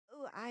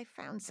I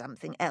found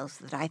something else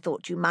that I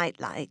thought you might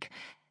like.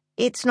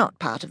 It's not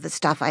part of the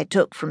stuff I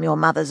took from your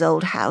mother's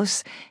old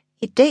house.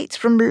 It dates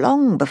from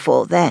long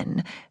before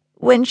then,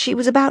 when she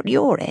was about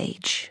your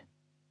age."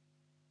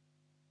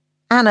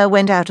 Anna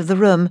went out of the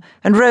room,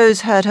 and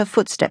Rose heard her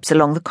footsteps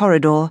along the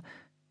corridor.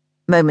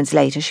 Moments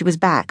later she was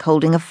back,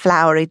 holding a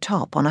flowery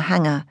top on a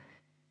hanger.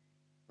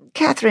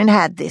 "Catherine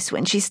had this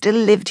when she still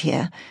lived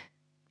here.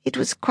 It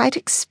was quite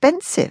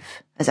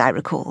expensive, as I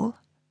recall."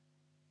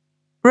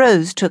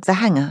 Rose took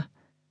the hanger.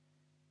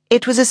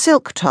 It was a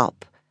silk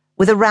top,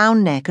 with a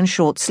round neck and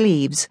short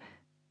sleeves.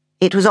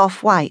 It was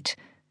off-white,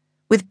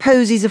 with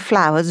posies of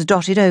flowers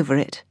dotted over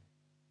it.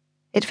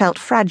 It felt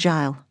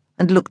fragile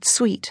and looked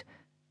sweet,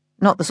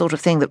 not the sort of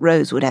thing that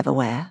Rose would ever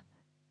wear.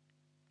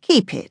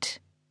 "Keep it,"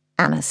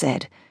 Anna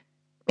said.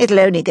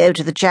 "It'll only go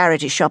to the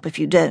charity shop if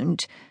you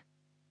don't.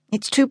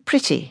 It's too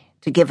pretty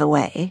to give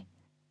away."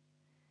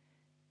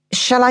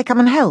 "Shall I come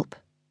and help?"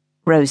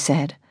 Rose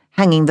said,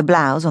 hanging the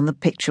blouse on the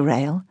picture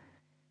rail.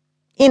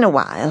 "In a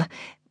while.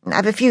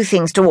 I've a few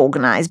things to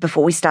organise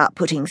before we start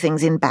putting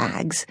things in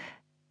bags.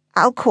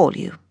 I'll call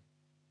you."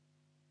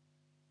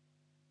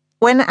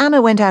 When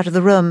Anna went out of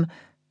the room,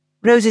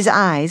 Rose's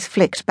eyes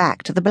flicked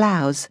back to the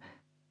blouse.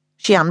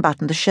 She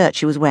unbuttoned the shirt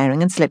she was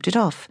wearing and slipped it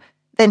off.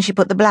 Then she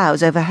put the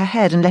blouse over her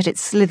head and let it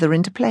slither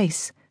into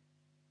place.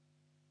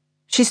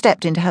 She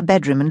stepped into her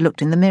bedroom and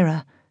looked in the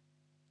mirror.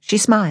 She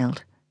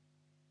smiled.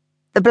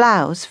 The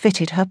blouse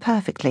fitted her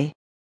perfectly.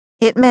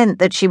 It meant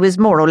that she was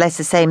more or less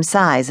the same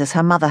size as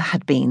her mother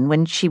had been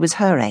when she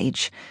was her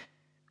age.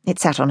 It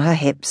sat on her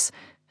hips,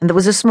 and there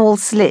was a small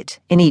slit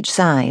in each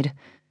side.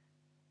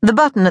 The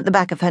button at the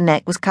back of her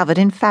neck was covered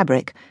in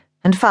fabric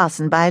and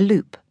fastened by a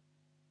loop.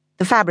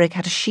 The fabric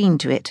had a sheen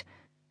to it,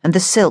 and the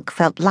silk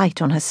felt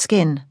light on her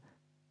skin.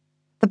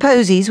 The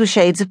posies were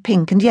shades of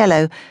pink and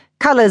yellow,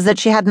 colours that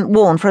she hadn't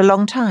worn for a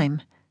long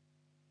time.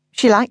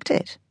 She liked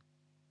it.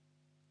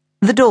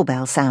 The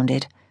doorbell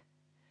sounded.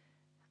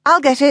 "I'll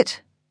get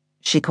it,"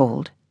 she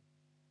called.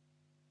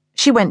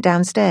 She went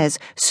downstairs,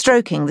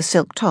 stroking the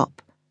silk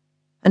top,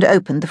 and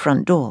opened the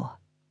front door.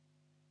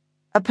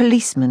 A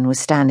policeman was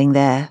standing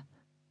there.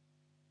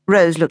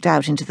 Rose looked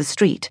out into the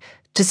street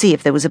to see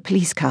if there was a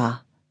police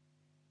car.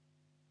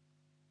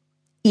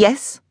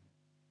 "Yes,"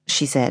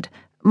 she said,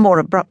 more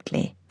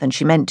abruptly than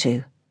she meant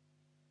to.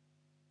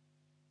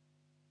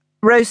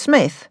 "Rose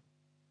Smith?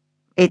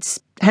 It's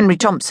Henry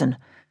Thompson,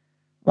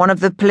 one of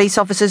the police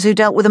officers who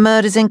dealt with the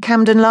murders in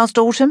Camden last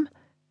autumn."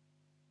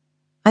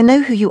 "I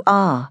know who you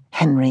are,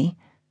 Henry."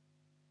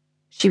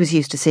 She was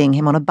used to seeing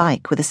him on a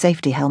bike with a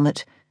safety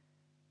helmet.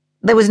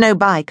 There was no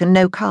bike and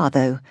no car,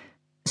 though,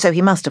 so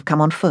he must have come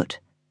on foot.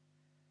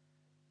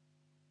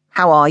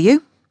 "How are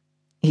you?"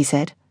 he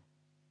said.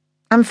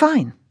 "I'm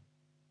fine."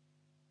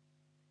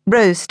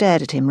 Rose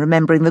stared at him,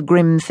 remembering the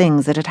grim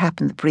things that had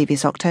happened the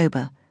previous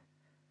October.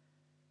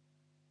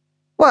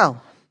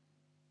 "Well,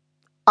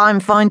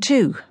 I'm fine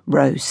too,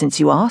 Rose, since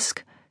you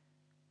ask."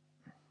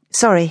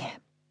 "Sorry.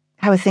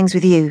 How are things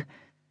with you?"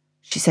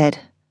 she said.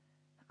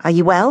 "Are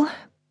you well?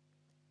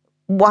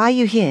 Why are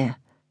you here?"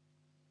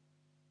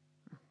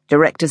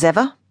 "Direct as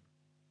ever."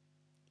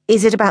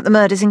 "Is it about the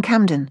murders in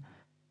Camden?"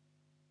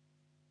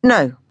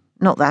 "No,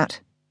 not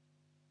that."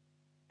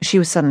 She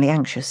was suddenly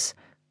anxious.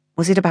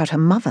 Was it about her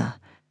mother?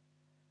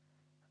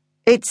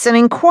 "It's an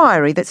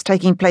inquiry that's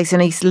taking place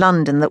in East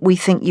London that we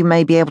think you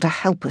may be able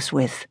to help us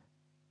with."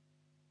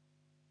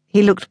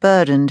 He looked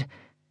burdened,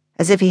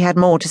 as if he had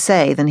more to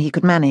say than he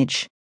could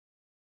manage.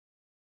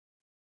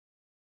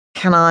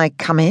 "Can I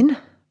come in?"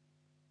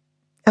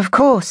 "Of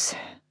course,"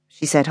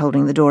 she said,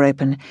 holding the door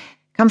open.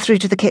 "Come through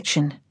to the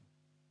kitchen."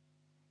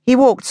 He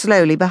walked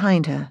slowly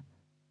behind her.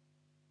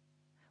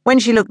 When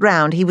she looked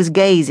round, he was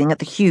gazing at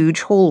the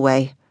huge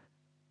hallway.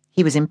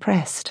 He was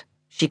impressed,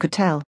 she could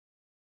tell.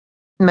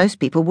 Most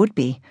people would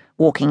be,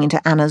 walking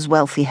into Anna's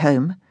wealthy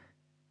home.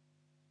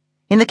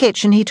 In the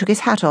kitchen, he took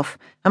his hat off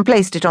and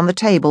placed it on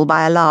the table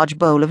by a large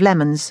bowl of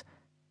lemons.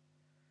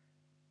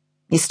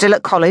 "You still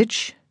at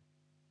college?"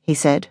 he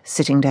said,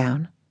 sitting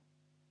down.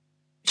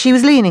 She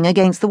was leaning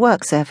against the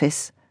work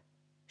surface.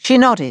 She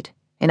nodded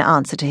in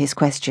answer to his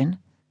question.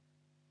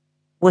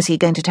 Was he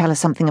going to tell her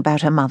something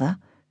about her mother?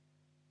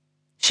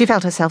 She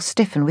felt herself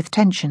stiffen with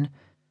tension.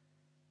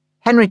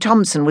 Henry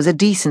Thompson was a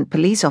decent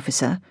police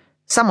officer,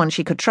 someone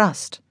she could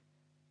trust.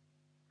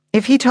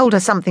 If he told her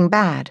something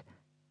bad,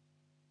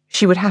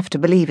 she would have to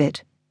believe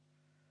it.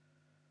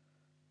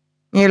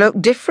 "You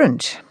look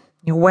different.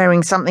 You're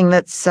wearing something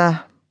that's,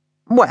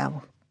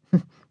 well,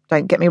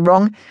 don't get me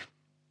wrong,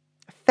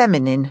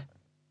 feminine."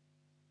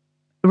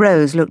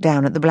 Rose looked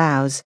down at the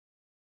blouse.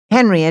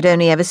 Henry had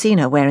only ever seen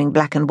her wearing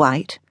black and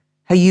white,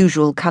 her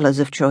usual colours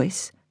of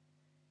choice.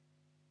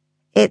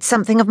 "It's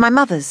something of my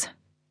mother's,"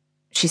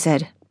 she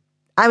said.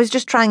 "I was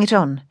just trying it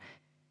on.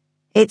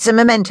 It's a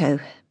memento,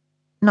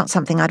 not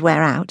something I'd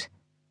wear out."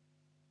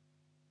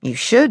 "You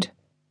should,"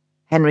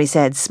 Henry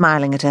said,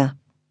 smiling at her.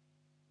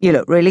 "You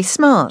look really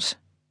smart."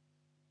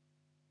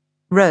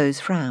 Rose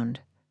frowned.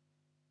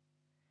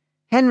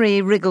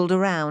 Henry wriggled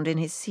around in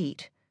his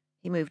seat.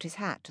 He moved his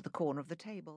hat to the corner of the table.